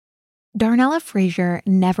Darnella Frazier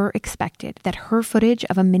never expected that her footage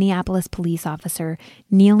of a Minneapolis police officer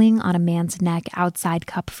kneeling on a man's neck outside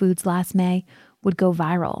Cup Foods last May would go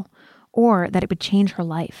viral, or that it would change her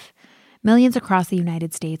life. Millions across the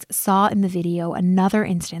United States saw in the video another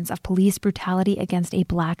instance of police brutality against a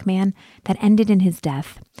Black man that ended in his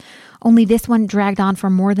death. Only this one dragged on for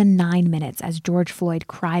more than 9 minutes as George Floyd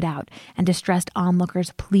cried out and distressed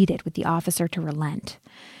onlookers pleaded with the officer to relent.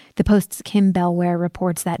 The Post's Kim Bellware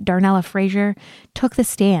reports that Darnella Frazier took the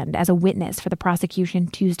stand as a witness for the prosecution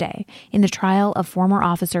Tuesday in the trial of former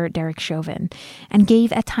officer Derek Chauvin and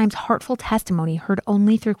gave at times heartful testimony heard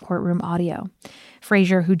only through courtroom audio.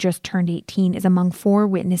 Frazier, who just turned 18, is among 4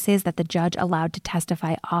 witnesses that the judge allowed to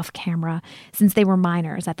testify off camera since they were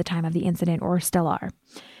minors at the time of the incident or still are.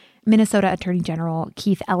 Minnesota Attorney General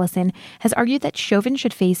Keith Ellison has argued that Chauvin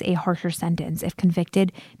should face a harsher sentence if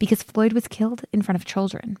convicted because Floyd was killed in front of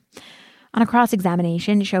children. On a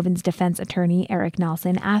cross-examination, Chauvin's defense attorney, Eric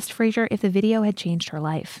Nelson, asked Frazier if the video had changed her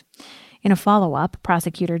life. In a follow-up,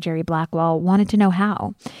 prosecutor Jerry Blackwell wanted to know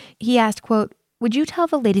how. He asked, quote, "Would you tell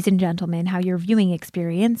the ladies and gentlemen how your viewing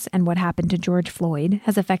experience and what happened to George Floyd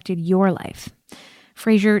has affected your life?"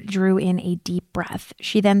 Frazier drew in a deep breath.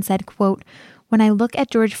 She then said, quote, "When I look at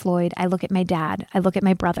George Floyd, I look at my dad, I look at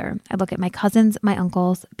my brother, I look at my cousins, my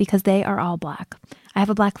uncles, because they are all Black. I have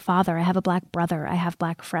a Black father, I have a Black brother, I have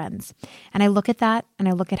Black friends. And I look at that, and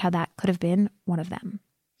I look at how that could have been one of them."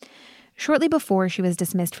 Shortly before she was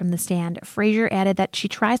dismissed from the stand, Frazier added that she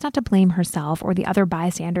tries not to blame herself or the other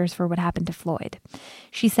bystanders for what happened to Floyd.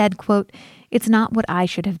 She said, quote, "It's not what I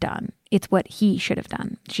should have done. It's what he should have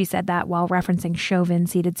done." She said that while referencing Chauvin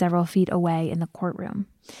seated several feet away in the courtroom.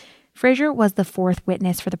 Frazier was the 4th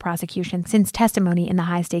witness for the prosecution since testimony in the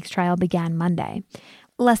high-stakes trial began Monday.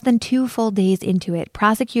 Less than 2 full days into it,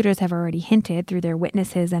 prosecutors have already hinted through their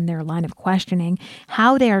witnesses and their line of questioning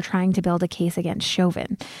how they are trying to build a case against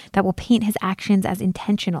Chauvin that will paint his actions as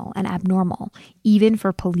intentional and abnormal, even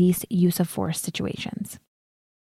for police use of force situations.